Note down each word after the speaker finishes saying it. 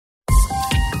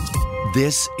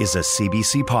This is a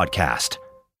CBC podcast.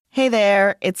 Hey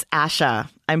there, it's Asha.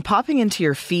 I'm popping into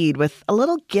your feed with a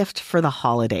little gift for the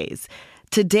holidays.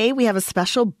 Today, we have a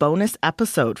special bonus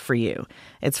episode for you.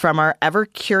 It's from our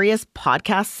ever-curious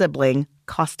podcast sibling,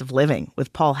 Cost of Living,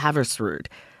 with Paul Haavardsrud.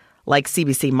 Like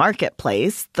CBC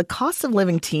Marketplace, the Cost of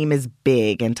Living team is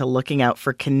big into looking out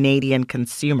for Canadian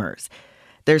consumers.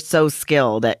 They're so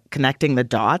skilled at connecting the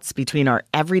dots between our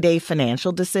everyday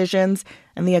financial decisions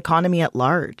and the economy at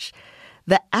large.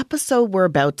 The episode we're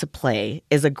about to play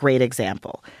is a great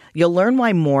example. You'll learn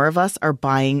why more of us are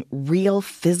buying real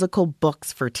physical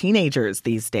books for teenagers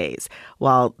these days,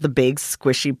 while the big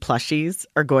squishy plushies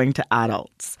are going to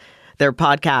adults. Their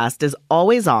podcast is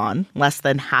always on, less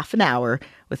than half an hour,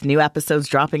 with new episodes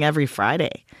dropping every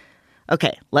Friday.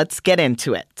 Okay, let's get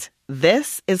into it.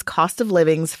 This is Cost of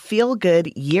Living's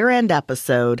feel-good year-end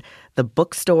episode, The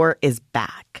Bookstore is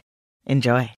Back.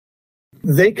 Enjoy.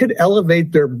 They could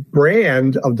elevate their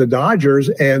brand of the Dodgers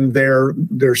and their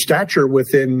stature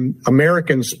within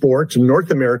American sports and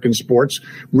North American sports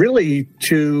really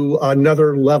to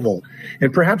another level,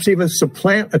 and perhaps even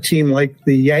supplant a team like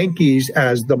the Yankees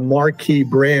as the marquee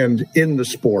brand in the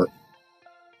sport.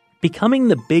 Becoming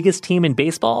the biggest team in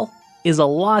baseball is a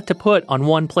lot to put on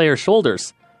one player's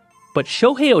shoulders. But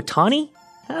Shohei Ohtani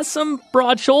has some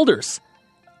broad shoulders.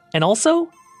 And also,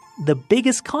 the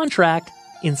biggest contract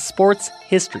in sports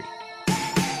history.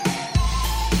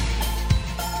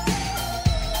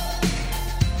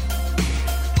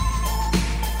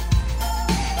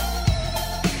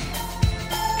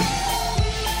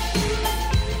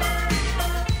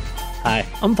 Hi,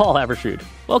 I'm Paul Haavardsrud.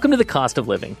 Welcome to the Cost of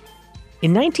Living.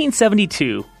 In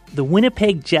 1972, the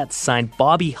Winnipeg Jets signed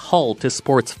Bobby Hull to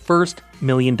sports' first $1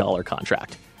 million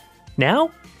contract. Now,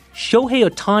 Shohei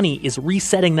Ohtani is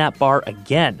resetting that bar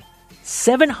again.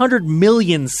 700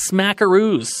 million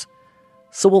smackaroos.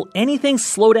 So will anything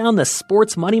slow down the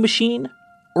sports money machine?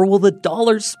 Or will the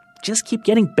dollars just keep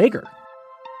getting bigger?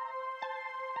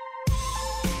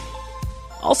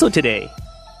 Also today,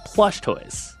 plush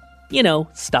toys. You know,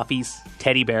 stuffies,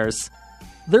 teddy bears.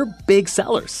 They're big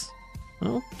sellers.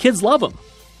 Well, kids love them.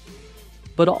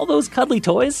 But all those cuddly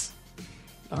toys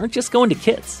aren't just going to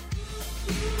kids.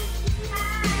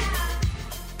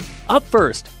 Up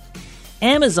first,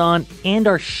 Amazon and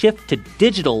our shift to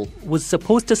digital was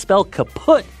supposed to spell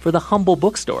kaput for the humble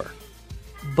bookstore.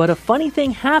 But a funny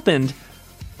thing happened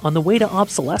on the way to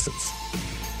obsolescence.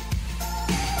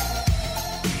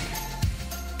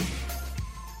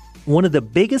 One of the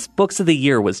biggest books of the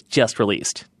year was just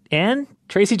released. And,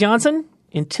 Tracy Johnson,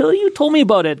 until you told me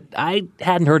about it, I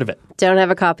hadn't heard of it. Don't have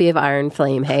a copy of Iron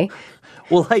Flame, hey?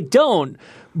 Well, I don't,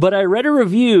 but I read a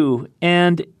review,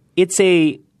 and it's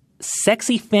a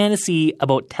sexy fantasy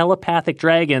about telepathic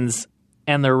dragons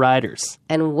and their riders.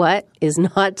 And what is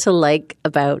not to like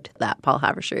about that, Paul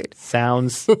Haavardsrud?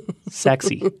 Sounds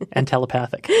sexy and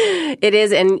telepathic. It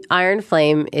is, and Iron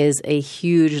Flame is a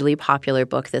hugely popular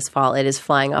book this fall. It is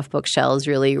flying off bookshelves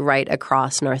really right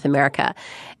across North America.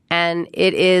 And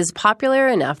it is popular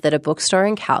enough that a bookstore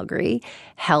in Calgary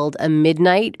held a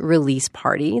midnight release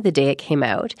party the day it came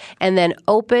out and then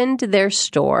opened their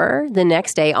store the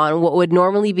next day on what would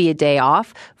normally be a day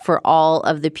off for all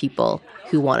of the people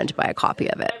who wanted to buy a copy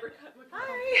of it.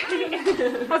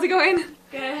 Hi. How's it going?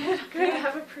 Good. Good. I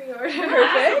have a pre-order.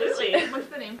 Perfect. What's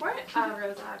the name for it?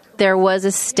 Rozak. There was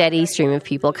a steady stream of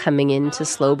people coming into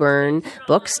Slow Burn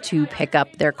Books to pick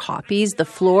up their copies. The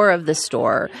floor of the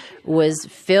store was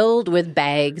filled with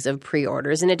bags of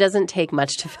pre-orders, and it doesn't take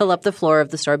much to fill up the floor of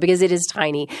the store because it is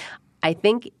tiny. I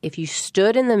think if you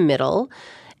stood in the middle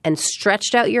and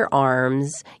stretched out your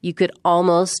arms, you could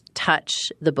almost touch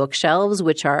the bookshelves,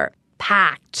 which are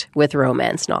packed with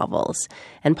romance novels.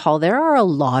 And Paul, there are a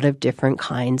lot of different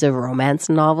kinds of romance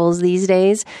novels these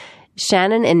days.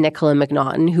 Shannon and Nicola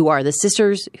McNaughton, who are the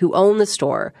sisters who own the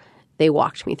store, they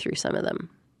walked me through some of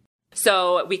them.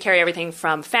 So we carry everything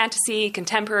from fantasy,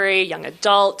 contemporary, young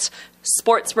adult,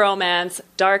 sports romance,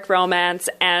 dark romance,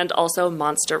 and also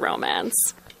monster romance.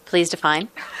 Please define.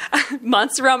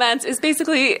 Monster romance is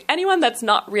basically anyone that's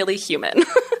not really human.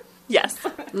 Yes.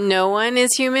 No one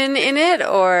is human in it,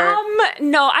 or?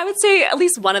 No, I would say at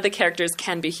least one of the characters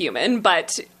can be human,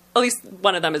 but at least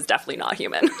one of them is definitely not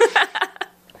human.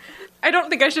 I don't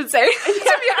think I should say,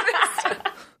 to be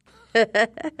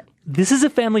honest. This is a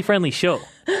family-friendly show.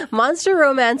 Monster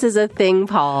romance is a thing,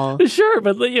 Paul. Sure,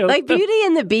 but you know, like Beauty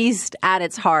and the Beast at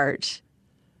its heart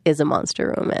is a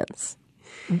monster romance.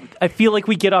 I feel like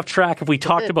we get off track if we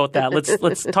talked about that.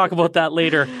 Let's talk about that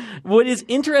later. What is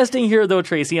interesting here, though,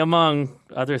 Tracy, among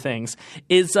other things,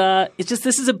 is it's just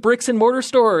this is a bricks and mortar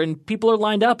store and people are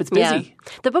lined up. It's busy.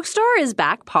 Yeah. The bookstore is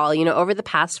back, Paul. Over the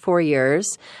past 4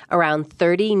 years, around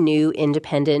 30 new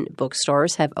independent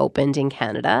bookstores have opened in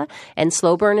Canada, and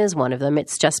Slow Burn is one of them.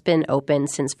 It's just been open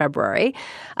since February.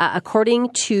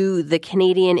 According to the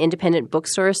Canadian Independent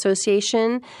Bookstore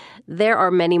Association, there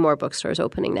are many more bookstores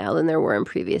opening now than there were in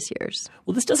previous years.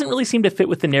 Well, this doesn't really seem to fit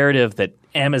with the narrative that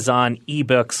Amazon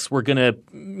ebooks were going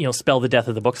to, spell the death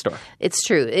of the bookstore. It's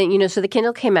true. And, so the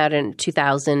Kindle came out in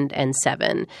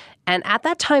 2007. And at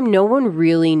that time, no one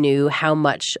really knew how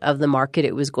much of the market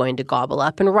it was going to gobble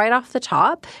up. And right off the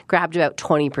top, grabbed about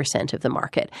 20% of the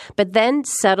market, but then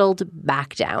settled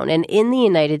back down. And in the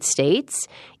United States,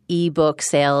 ebook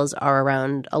sales are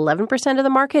around 11% of the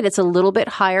market. It's a little bit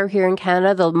higher here in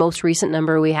Canada. The most recent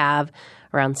number we have,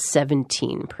 around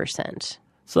 17%.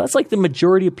 So that's like the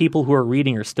majority of people who are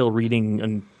reading are still reading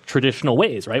in traditional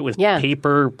ways, right? With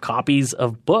paper copies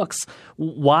of books.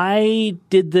 Why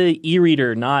did the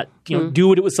e-reader not do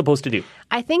what it was supposed to do?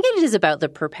 I think it is about the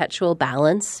perpetual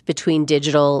balance between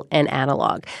digital and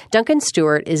analog. Duncan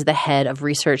Stewart is the head of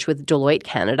research with Deloitte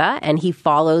Canada, and he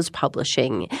follows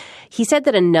publishing. He said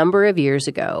that a number of years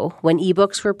ago, when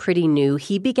ebooks were pretty new,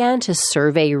 he began to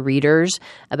survey readers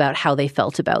about how they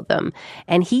felt about them.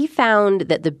 And he found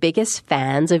that the biggest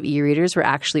fans of e-readers were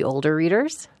actually older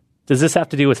readers. Does this have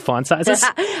to do with font sizes?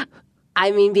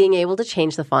 I mean, being able to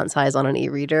change the font size on an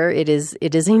e-reader, it is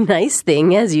a nice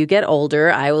thing as you get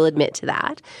older. I will admit to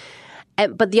that.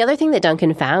 But the other thing that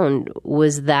Duncan found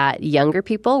was that younger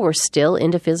people were still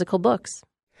into physical books.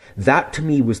 That, to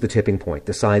me, was the tipping point,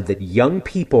 the side that young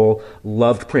people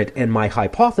loved print. And my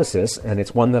hypothesis, and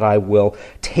it's one that I will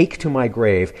take to my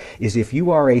grave, is if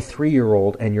you are a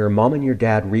 3-year-old and your mom and your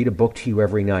dad read a book to you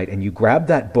every night, and you grab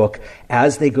that book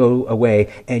as they go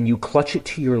away, and you clutch it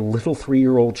to your little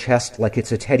 3-year-old chest like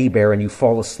it's a teddy bear, and you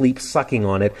fall asleep sucking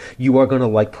on it, you are going to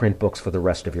like print books for the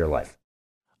rest of your life.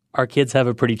 Our kids have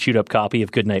a pretty chewed up copy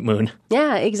of Goodnight Moon.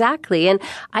 Yeah, exactly. And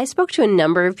I spoke to a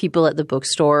number of people at the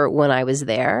bookstore when I was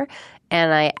there,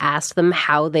 and I asked them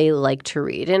how they like to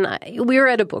read. And we were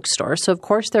at a bookstore, so of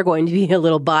course they're going to be a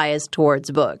little biased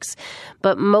towards books.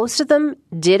 But most of them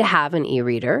did have an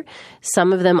e-reader.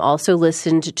 Some of them also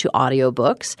listened to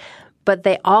audiobooks, but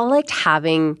they all liked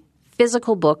having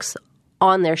physical books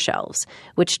on their shelves,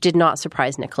 which did not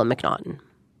surprise Nicola McNaughton.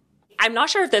 I'm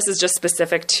not sure if this is just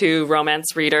specific to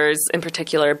romance readers in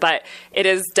particular, but it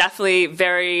is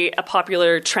definitely a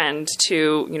popular trend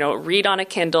to, read on a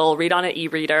Kindle, read on an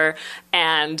e-reader,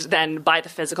 and then buy the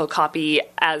physical copy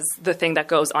as the thing that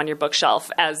goes on your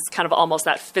bookshelf as kind of almost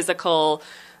that physical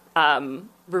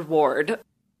reward.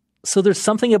 So there's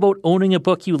something about owning a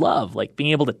book you love, like being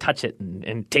able to touch it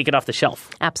and take it off the shelf.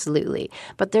 Absolutely.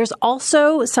 But there's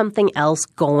also something else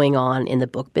going on in the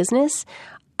book business.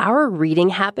 Our reading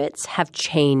habits have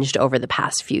changed over the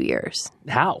past few years.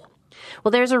 How?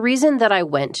 Well, there's a reason that I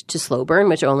went to Slow Burn,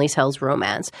 which only sells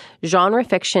romance. Genre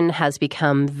fiction has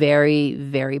become very,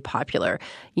 very popular.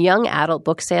 Young adult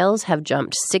book sales have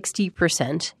jumped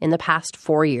 60% in the past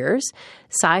 4 years.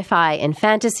 Sci-fi and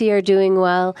fantasy are doing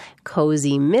well.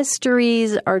 Cozy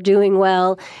mysteries are doing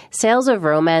well. Sales of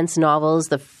romance novels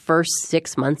the first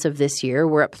 6 months of this year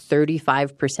were up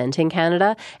 35% in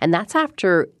Canada, and that's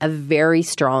after a very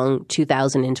strong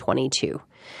 2022.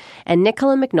 And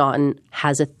Nicola McNaughton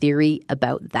has a theory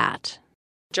about that.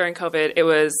 During COVID, it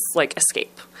was like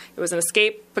escape. It was an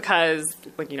escape because,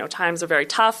 times are very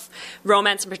tough.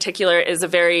 Romance in particular is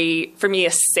for me,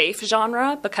 a safe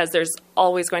genre because there's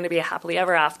always going to be a happily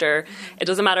ever after. It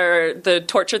doesn't matter the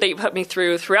torture that you put me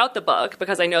throughout the book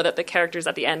because I know that the characters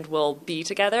at the end will be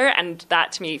together, and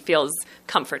that to me feels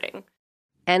comforting.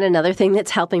 And another thing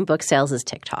that's helping book sales is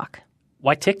TikTok.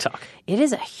 Why TikTok? It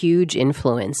is a huge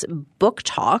influence. Book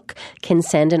Talk can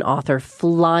send an author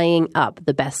flying up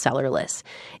the bestseller list.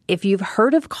 If you've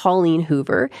heard of Colleen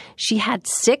Hoover, she had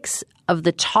 6 of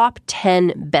the top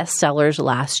 10 bestsellers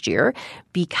last year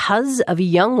because of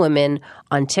young women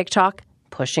on TikTok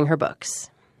pushing her books.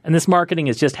 And this marketing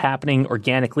is just happening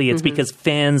organically. It's because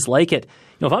fans like it.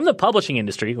 If I'm the publishing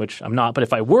industry, which I'm not, but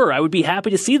if I were, I would be happy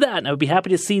to see that. And I would be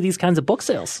happy to see these kinds of book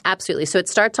sales. Absolutely. So it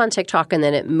starts on TikTok and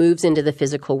then it moves into the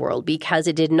physical world because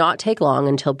it did not take long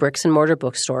until bricks and mortar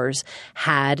bookstores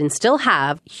had and still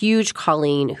have huge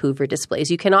Colleen Hoover displays.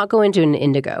 You cannot go into an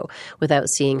Indigo without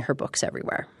seeing her books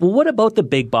everywhere. Well, what about the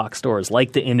big box stores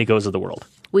like the Indigos of the world?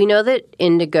 We know that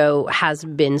Indigo has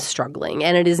been struggling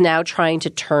and it is now trying to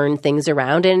turn things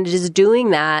around, and it is doing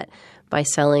that by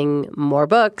selling more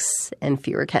books and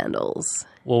fewer candles.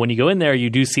 Well, when you go in there, you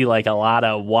do see like a lot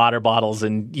of water bottles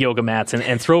and yoga mats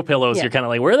and throw pillows. Yeah. You're kind of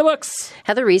like, where are the books?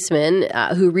 Heather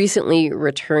Reisman, who recently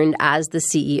returned as the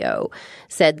CEO,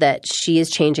 said that she is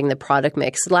changing the product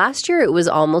mix. Last year, it was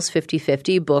almost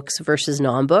 50-50 books versus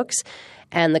non-books.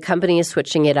 And the company is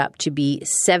switching it up to be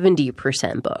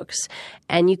 70% books.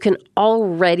 And you can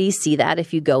already see that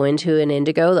if you go into an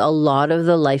Indigo. A lot of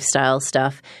the lifestyle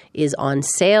stuff is on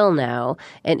sale now.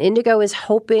 And Indigo is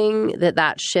hoping that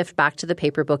that shift back to the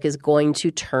paper book is going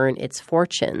to turn its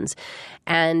fortunes.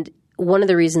 And one of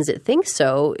the reasons it thinks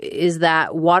so is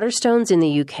that Waterstones in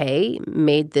the UK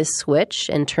made this switch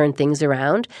and turned things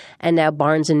around, and now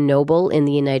Barnes & Noble in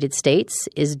the United States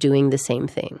is doing the same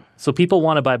thing. So people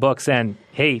want to buy books, and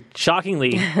hey,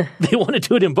 shockingly, they want to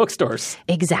do it in bookstores.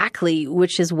 Exactly,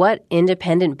 which is what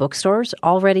independent bookstores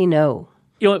already know.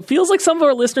 You know, it feels like some of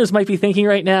our listeners might be thinking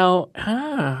right now,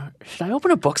 should I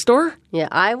open a bookstore? Yeah,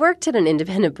 I worked at an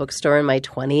independent bookstore in my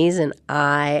 20s, and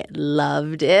I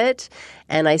loved it.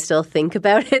 And I still think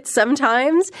about it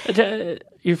sometimes.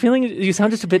 You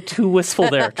sound just a bit too wistful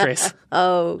there, Trace.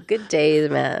 Oh, good day,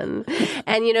 man.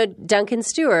 And, you know, Duncan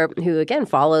Stewart, who, again,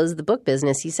 follows the book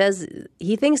business, he says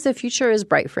he thinks the future is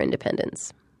bright for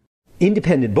independence.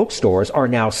 Independent bookstores are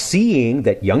now seeing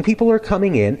that young people are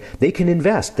coming in. They can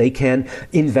invest. They can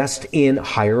invest in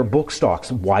higher book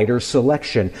stocks, wider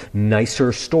selection,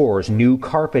 nicer stores, new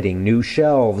carpeting, new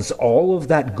shelves, all of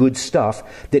that good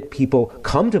stuff that people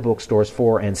come to bookstores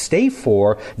for and stay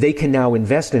for. They can now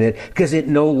invest in it because it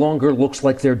no longer looks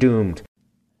like they're doomed.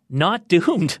 Not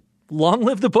doomed. Long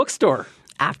live the bookstore.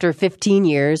 After 15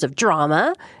 years of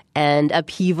drama and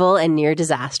upheaval and near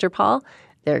disaster, Paul,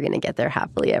 they're going to get there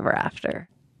happily ever after.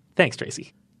 Thanks,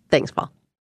 Tracy. Thanks, Paul.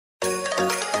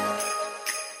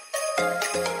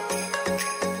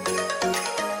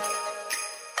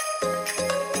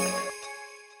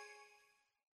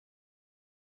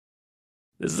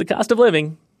 This is The Cost of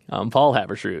Living. I'm Paul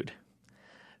Haavardsrud.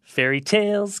 Fairy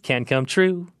tales can come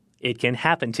true. It can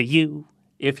happen to you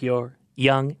if you're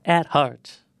young at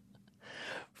heart.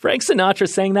 Frank Sinatra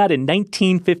sang that in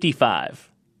 1955.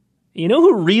 You know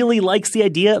who really likes the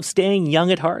idea of staying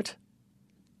young at heart?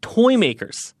 Toy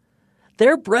makers.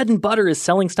 Their bread and butter is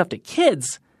selling stuff to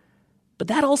kids, but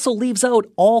that also leaves out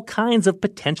all kinds of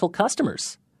potential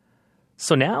customers.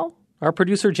 So now, our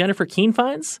producer Jennifer Keane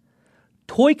finds,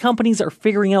 toy companies are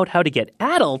figuring out how to get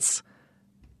adults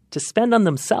to spend on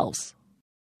themselves.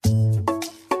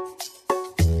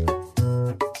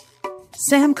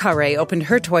 Sam Carre opened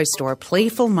her toy store,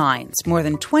 Playful Minds, more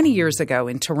than 20 years ago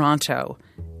in Toronto.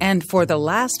 And for the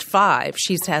last 5,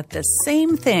 she's had the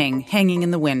same thing hanging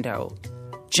in the window.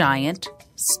 Giant,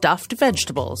 stuffed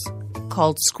vegetables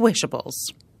called Squishables.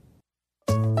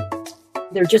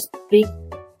 They're just big,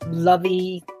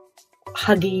 lovey,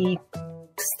 huggy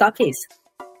stuffies.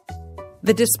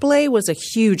 The display was a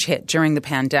huge hit during the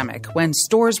pandemic when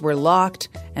stores were locked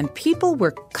and people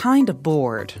were kind of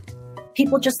bored.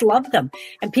 People just loved them.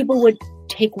 And people would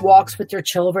take walks with their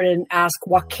children and ask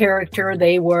what character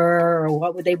they were or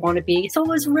what would they want to be. So it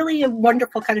was really a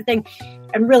wonderful kind of thing.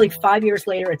 And really, 5 years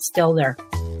later, it's still there.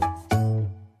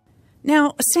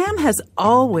 Now, Sam has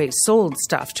always sold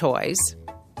stuffed toys,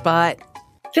 but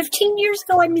 15 years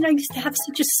ago, I used to have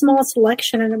such a small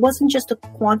selection, and it wasn't just a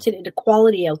quantity, the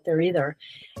quality out there either.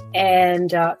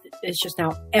 And it's just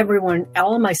now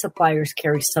all of my suppliers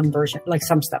carry some version, like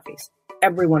some stuffies,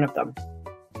 every one of them.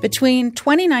 Between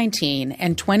 2019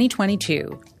 and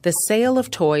 2022, the sale of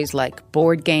toys like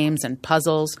board games and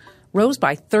puzzles rose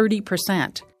by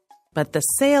 30%. But the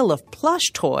sale of plush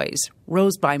toys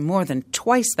rose by more than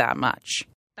twice that much.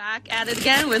 Back at it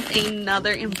again with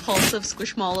another impulsive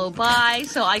Squishmallow buy.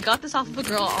 So I got this off of a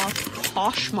girl off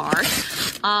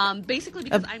Poshmark. Basically,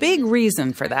 because a big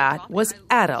reason for that was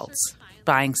adults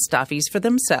buying stuffies for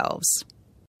themselves.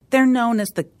 They're known as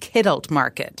the kidult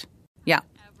market. Yeah,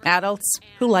 adults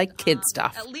who like kid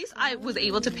stuff. At least I was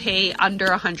able to pay under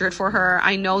 $100 for her.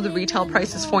 I know the retail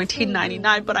price is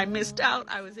 $14.99, but I missed out.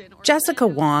 Jessica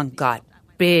Wong got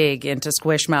big into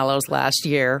Squishmallows last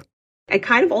year. It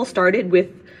kind of all started with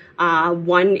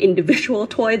one individual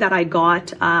toy that I got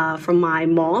from my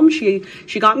mom. She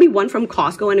got me one from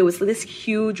Costco, and it was this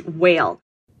huge whale.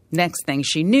 Next thing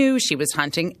she knew, she was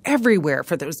hunting everywhere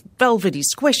for those velvety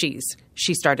squishies.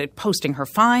 She started posting her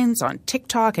finds on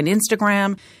TikTok and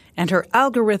Instagram, and her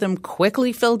algorithm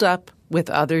quickly filled up with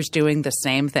others doing the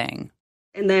same thing.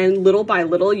 And then little by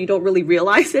little, you don't really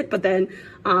realize it, but then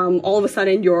all of a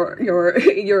sudden your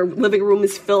living room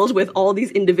is filled with all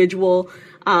these individual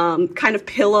kind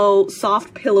of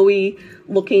soft pillowy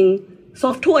looking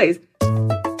soft toys.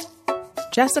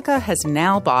 Jessica has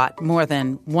now bought more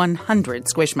than 100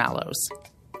 Squishmallows.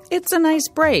 It's a nice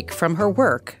break from her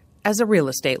work as a real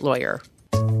estate lawyer.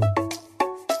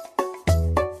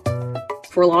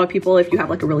 For a lot of people, if you have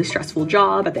like a really stressful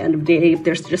job, at the end of the day,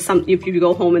 if you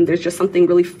go home and there's just something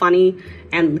really funny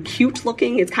and cute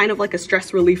looking, it's kind of like a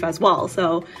stress relief as well.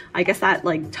 So I guess that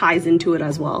like ties into it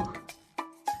as well.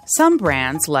 Some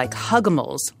brands like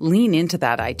Hugimals lean into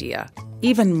that idea,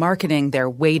 even marketing their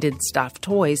weighted stuffed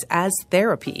toys as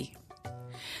therapy.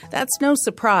 That's no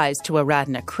surprise to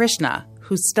Aradhana Krishna,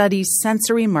 who studies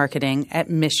sensory marketing at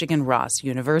Michigan Ross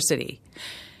University.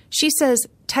 She says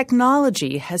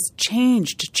technology has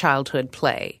changed childhood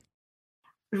play.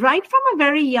 Right from a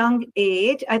very young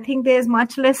age, I think there's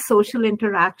much less social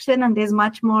interaction and there's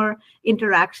much more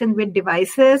interaction with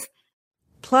devices.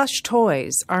 Plush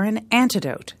toys are an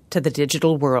antidote to the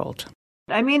digital world.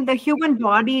 I mean, the human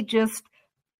body just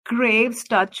craves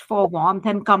touch for warmth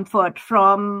and comfort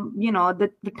from,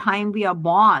 the time we are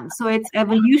born. So it's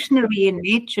evolutionary in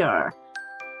nature.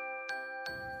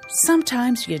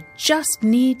 Sometimes you just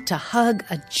need to hug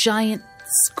a giant,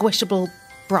 squishable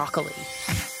broccoli.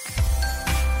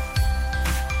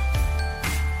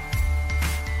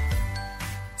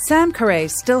 Sam Carre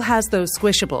still has those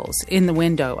squishables in the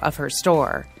window of her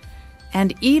store.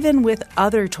 And even with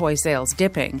other toy sales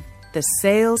dipping, the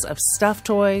sales of stuffed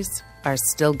toys are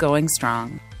still going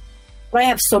strong. I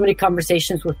have so many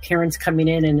conversations with parents coming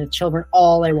in and the children,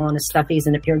 all they want is stuffies,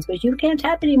 and the parents go, you can't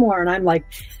have any more. And I'm like,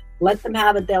 let them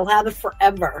have it. They'll have it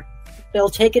forever. They'll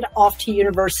take it off to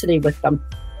university with them.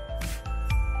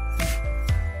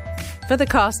 For The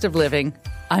Cost of Living,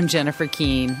 I'm Jennifer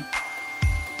Keane.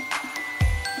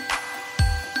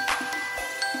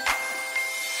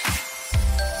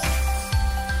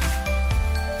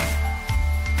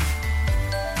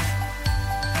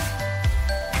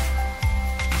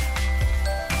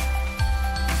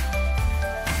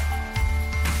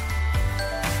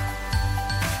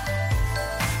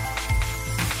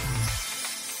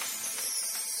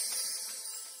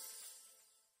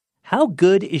 How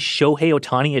good is Shohei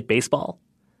Ohtani at baseball?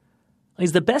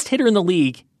 He's the best hitter in the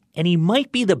league, and he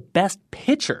might be the best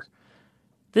pitcher.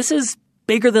 This is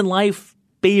bigger-than-life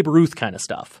Babe Ruth kind of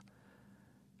stuff.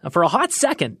 Now, for a hot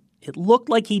second, it looked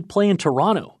like he'd play in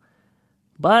Toronto.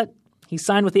 But he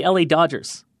signed with the LA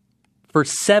Dodgers for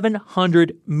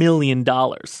 $700 million.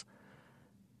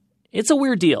 It's a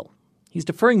weird deal. He's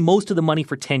deferring most of the money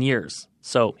for 10 years,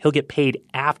 so he'll get paid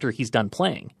after he's done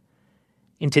playing.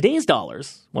 In today's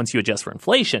dollars, once you adjust for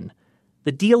inflation,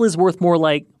 the deal is worth more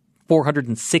like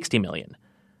 $460 million.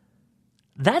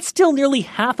 That's still nearly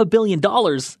 $500 million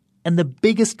and the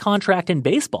biggest contract in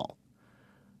baseball.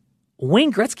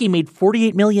 Wayne Gretzky made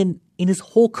 $48 million in his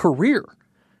whole career.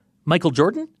 Michael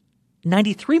Jordan,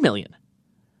 $93 million.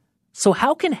 So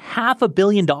how can $500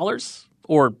 million,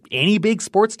 or any big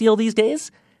sports deal these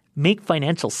days, make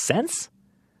financial sense?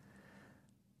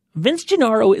 Vince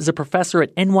Gennaro is a professor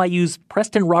at NYU's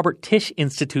Preston Robert Tisch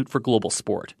Institute for Global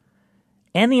Sport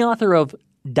and the author of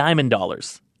Diamond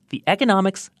Dollars, The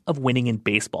Economics of Winning in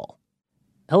Baseball.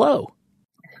 Hello.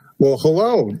 Well,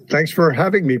 hello. Thanks for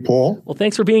having me, Paul. Well,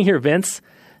 thanks for being here, Vince.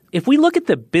 If we look at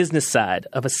the business side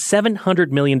of a $700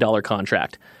 million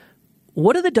contract,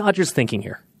 what are the Dodgers thinking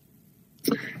here?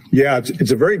 Yeah,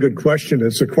 it's a very good question.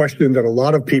 It's a question that a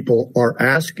lot of people are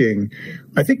asking.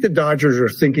 I think the Dodgers are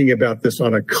thinking about this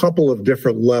on a couple of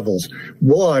different levels.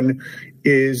 One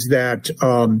is that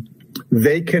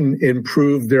they can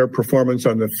improve their performance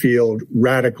on the field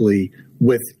radically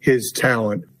with his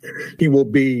talent. He will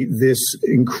be this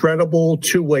incredible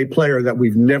two-way player that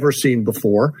we've never seen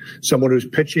before, someone who's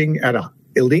pitching at an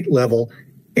elite level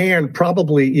and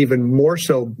probably even more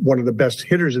so one of the best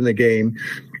hitters in the game.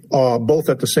 Both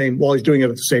at the same, while he's doing it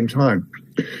at the same time.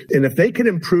 And if they can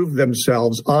improve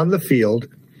themselves on the field,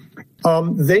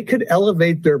 they could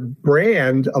elevate their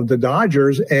brand of the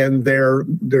Dodgers and their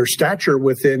stature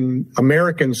within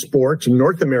American sports and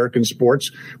North American sports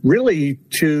really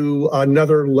to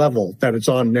another level that it's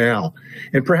on now.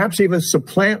 And perhaps even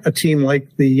supplant a team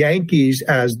like the Yankees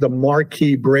as the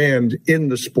marquee brand in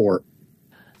the sport.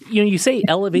 You know, you say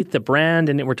elevate the brand,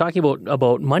 and we're talking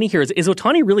about money here. Is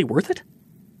Ohtani really worth it?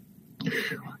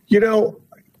 You know,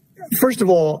 first of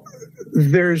all,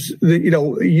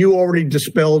 you already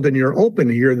dispelled in your open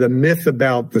here the myth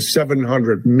about the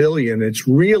 $700 million. It's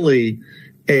really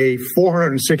a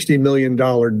 $460 million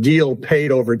deal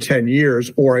paid over 10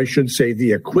 years, or I should say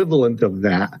the equivalent of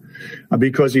that,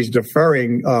 because he's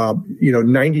deferring,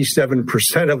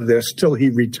 97% of this till he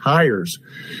retires.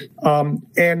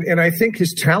 And I think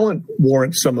his talent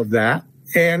warrants some of that.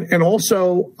 And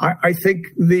also, I think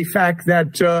the fact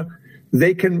that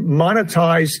they can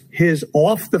monetize his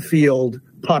off-the-field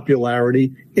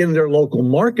popularity in their local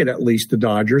market, at least the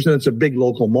Dodgers, and it's a big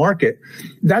local market.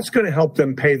 That's going to help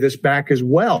them pay this back as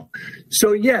well.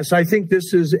 So, yes, I think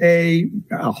this is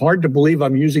hard to believe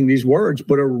I'm using these words,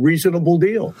 but a reasonable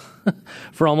deal.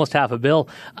 For almost half a bill.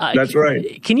 That's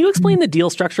right. Can you explain the deal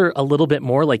structure a little bit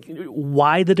more? Like,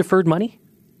 why the deferred money?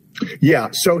 Yeah,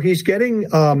 so he's getting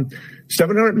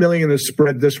 $700 million is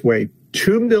spread this way.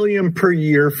 $2 million per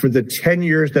year for the 10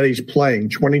 years that he's playing,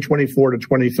 2024 to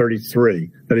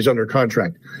 2033, that he's under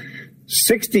contract.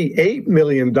 $68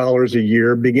 million a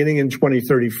year beginning in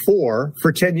 2034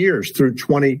 for 10 years through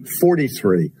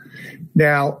 2043.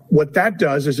 Now, what that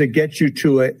does is it gets you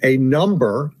to a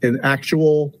number in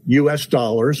actual U.S.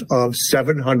 dollars of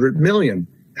 $700 million.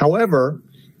 However,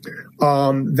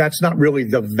 that's not really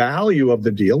the value of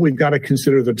the deal. We've got to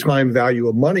consider the time value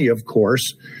of money, of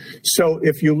course. So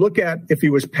if you look at if he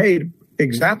was paid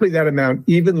exactly that amount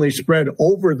evenly spread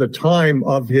over the time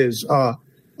of his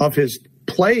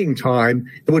playing time,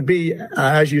 it would be,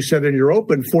 as you said in your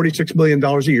open, $46 million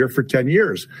a year for 10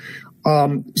 years.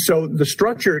 So the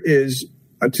structure is,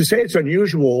 to say it's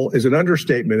unusual is an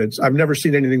understatement. I've never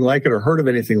seen anything like it or heard of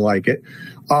anything like it.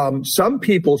 Some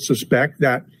people suspect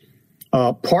that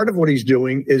part of what he's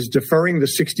doing is deferring the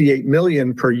 $68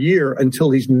 million per year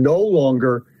until he's no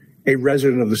longer a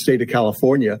resident of the state of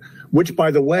California, which, by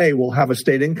the way, will have a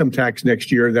state income tax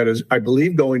next year that is, I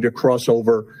believe, going to cross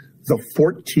over the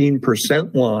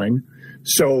 14% line.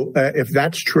 So if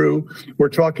that's true, we're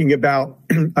talking about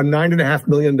a $9.5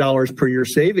 million per year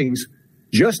savings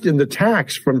just in the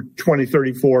tax from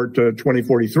 2034 to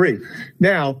 2043.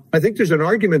 Now, I think there's an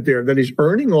argument there that he's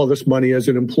earning all this money as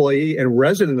an employee and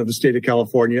resident of the state of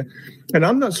California, and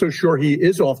I'm not so sure he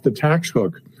is off the tax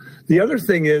hook. The other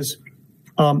thing is,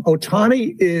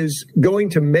 Ohtani is going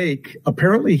to make,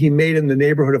 apparently he made in the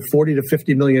neighborhood of $40 to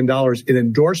 $50 million in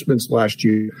endorsements last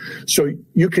year. So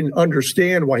you can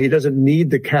understand why he doesn't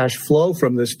need the cash flow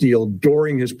from this deal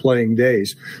during his playing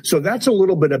days. So that's a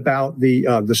little bit about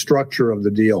the structure of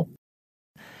the deal.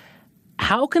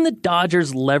 How can the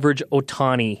Dodgers leverage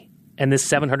Ohtani and this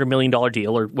 $700 million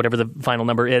deal, or whatever the final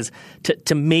number is,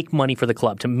 to make money for the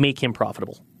club, to make him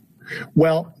profitable?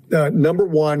 Well, number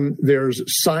one, there's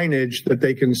signage that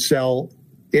they can sell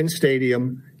in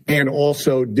stadium and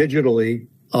also digitally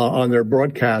on their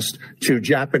broadcast to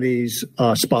Japanese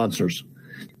sponsors.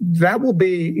 That will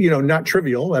be, not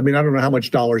trivial. I mean, I don't know how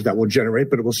much dollars that will generate,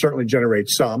 but it will certainly generate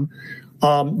some.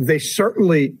 They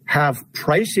certainly have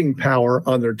pricing power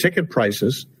on their ticket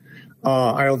prices.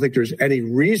 I don't think there's any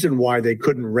reason why they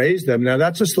couldn't raise them. Now,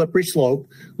 that's a slippery slope.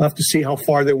 We'll have to see how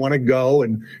far they want to go.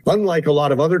 And unlike a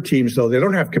lot of other teams, though, they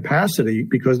don't have capacity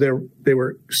because they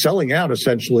were selling out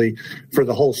essentially for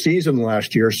the whole season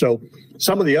last year. So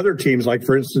some of the other teams, like,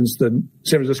 for instance, the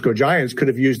San Francisco Giants, could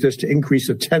have used this to increase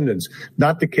attendance.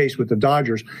 Not the case with the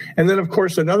Dodgers. And then, of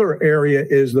course, another area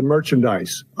is the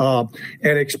merchandise. And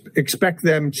expect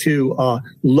them to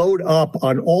load up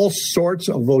on all sorts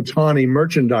of Ohtani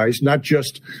merchandise, not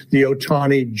just the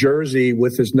Ohtani jersey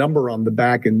with his number on the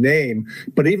back and name,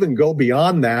 but even go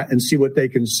beyond that and see what they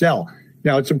can sell.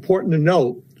 Now, it's important to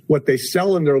note what they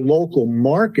sell in their local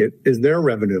market is their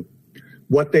revenue.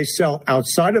 What they sell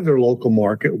outside of their local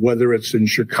market, whether it's in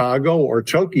Chicago or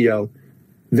Tokyo,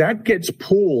 that gets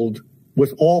pooled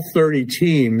with all 30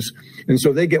 teams. And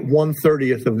so they get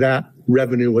 1/30 of that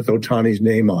revenue with Ohtani's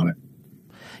name on it.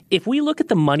 If we look at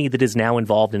the money that is now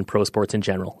involved in pro sports in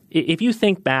general, if you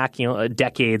think back,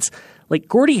 decades, like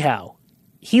Gordie Howe,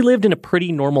 he lived in a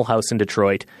pretty normal house in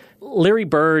Detroit. Larry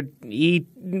Bird, he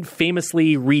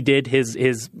famously redid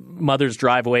his mother's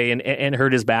driveway and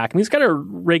hurt his back. I mean, he's kind of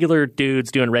regular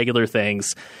dudes doing regular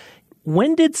things.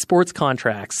 When did sports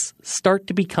contracts start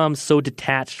to become so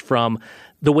detached from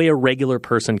the way a regular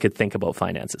person could think about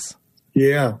finances?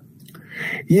 Yeah,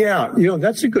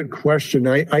 that's a good question.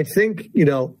 I think,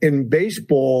 in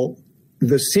baseball,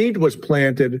 the seed was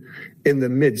planted in the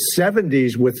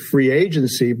mid-'70s with free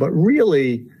agency, but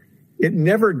really it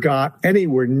never got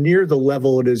anywhere near the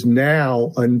level it is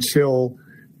now until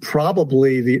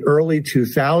probably the early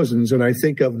 2000s. And I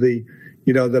think of the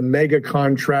mega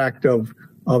contract of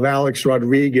Alex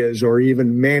Rodriguez or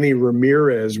even Manny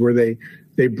Ramirez, where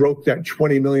they broke that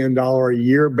 $20 million a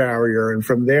year barrier. And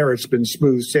from there, it's been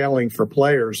smooth sailing for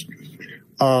players.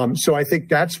 So I think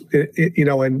that's,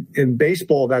 in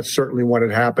baseball, that's certainly what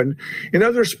had happened. In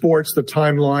other sports, the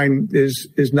timeline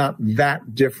is not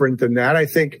that different than that. I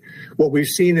think what we've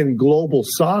seen in global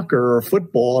soccer, or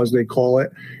football as they call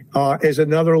it, is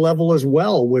another level as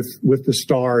well with the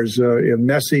stars,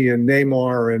 Messi and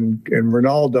Neymar and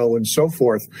Ronaldo and so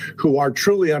forth, who are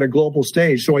truly on a global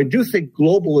stage. So I do think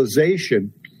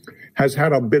globalization has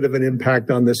had a bit of an impact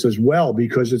on this as well,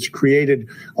 because it's created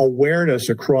awareness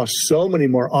across so many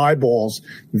more eyeballs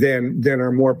than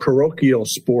our more parochial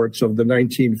sports of the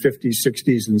 1950s,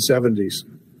 60s, and 70s.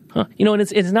 Huh. And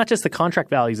it's not just the contract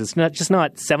values. It's not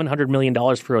 $700 million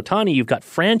for Ohtani. You've got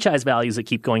franchise values that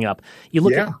keep going up. You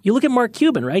look at Mark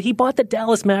Cuban, right? He bought the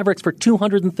Dallas Mavericks for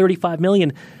 $235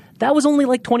 million. That was only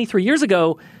like 23 years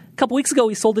ago. A couple weeks ago,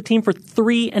 he sold the team for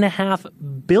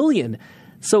 $3.5 billion.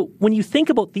 So when you think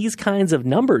about these kinds of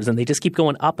numbers and they just keep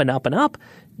going up and up and up,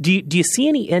 do you see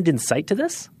any end in sight to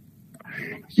this?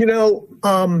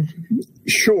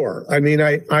 Sure. I mean,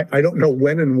 I don't know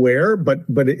when and where, but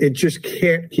it just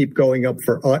can't keep going up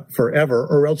forever,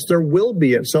 or else there will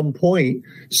be at some point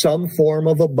some form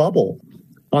of a bubble.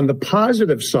 On the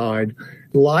positive side,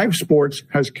 live sports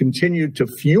has continued to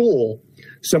fuel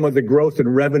some of the growth in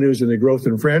revenues and the growth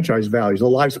in franchise values, the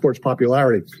live sports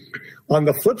popularity. On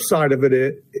the flip side of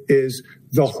it is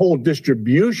the whole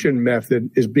distribution method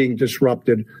is being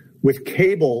disrupted, with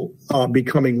cable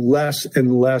becoming less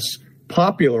and less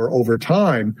popular over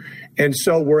time. And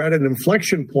so we're at an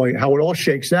inflection point. How it all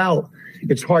shakes out,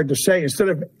 it's hard to say. Instead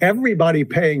of everybody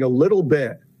paying a little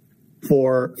bit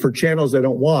for channels they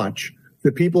don't watch,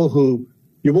 the people who,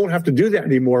 you won't have to do that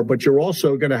anymore, but you're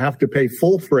also going to have to pay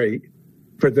full freight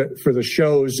for the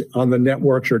shows on the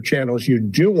networks or channels you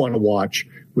do want to watch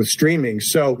with streaming.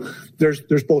 So there's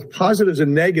both positives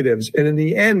and negatives. And in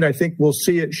the end, I think we'll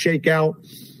see it shake out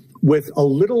with a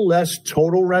little less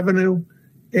total revenue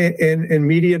in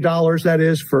media dollars, that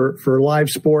is, for live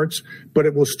sports, but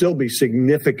it will still be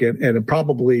significant, and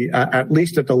probably at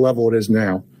least at the level it is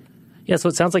now. Yeah, so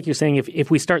it sounds like you're saying if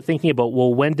we start thinking about,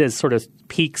 well, when does sort of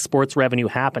peak sports revenue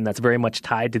happen, that's very much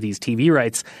tied to these TV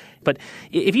rights. But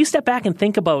if you step back and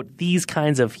think about these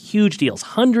kinds of huge deals,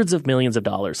 hundreds of millions of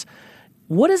dollars,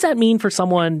 what does that mean for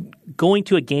someone going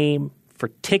to a game, for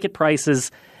ticket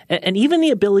prices, and even the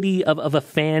ability of a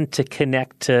fan to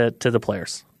connect to the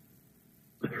players?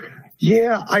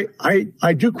 Yeah,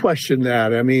 I do question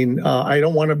that. I mean, I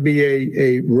don't want to be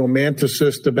a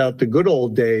romanticist about the good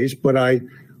old days, but I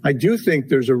do think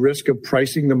there's a risk of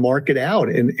pricing the market out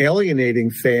and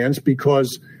alienating fans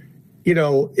because,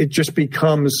 it just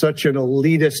becomes such an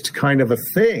elitist kind of a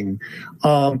thing.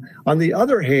 On the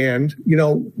other hand,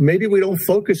 maybe we don't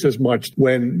focus as much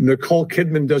when Nicole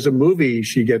Kidman does a movie,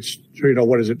 she gets,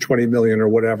 $20 million or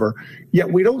whatever.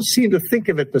 Yet we don't seem to think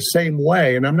of it the same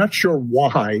way. And I'm not sure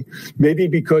why. Maybe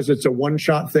because it's a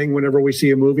one-shot thing. Whenever we see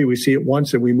a movie, we see it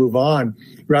once and we move on,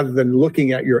 rather than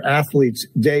looking at your athletes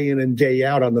day in and day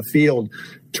out on the field,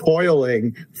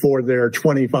 toiling for their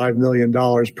 $25 million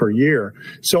per year.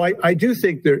 So I do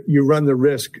think that you run the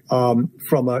risk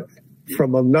from a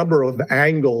number of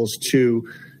angles to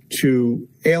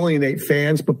alienate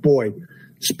fans. But boy,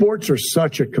 sports are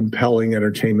such a compelling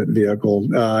entertainment vehicle,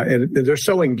 and they're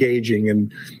so engaging,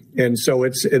 and so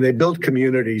and they build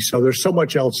community. So there's so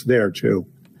much else there too.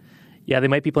 Yeah, they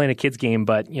might be playing a kid's game,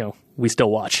 but we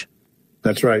still watch.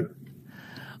 That's right.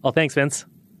 Well, thanks, Vince.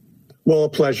 Well, a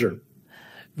pleasure.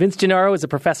 Vince Gennaro is a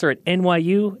professor at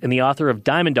NYU and the author of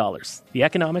Diamond Dollars, The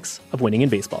Economics of Winning in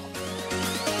Baseball.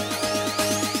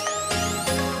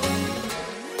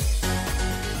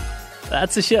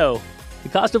 That's the show. The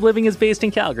Cost of Living is based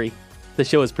in Calgary. The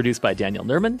show is produced by Daniel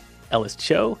Nerman, Ellis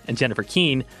Cho, and Jennifer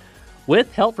Keene,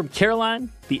 with help from Caroline,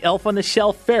 the elf on the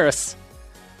shelf Ferris.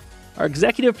 Our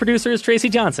executive producer is Tracy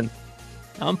Johnson.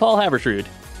 I'm Paul Haavardsrud.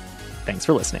 Thanks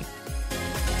for listening.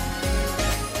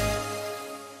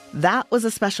 That was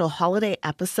a special holiday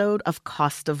episode of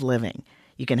Cost of Living.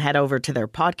 You can head over to their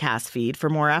podcast feed for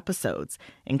more episodes,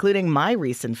 including my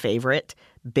recent favorite,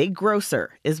 Big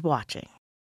Grocer is Watching.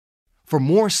 For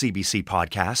more CBC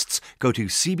podcasts, go to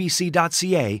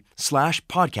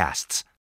cbc.ca/podcasts.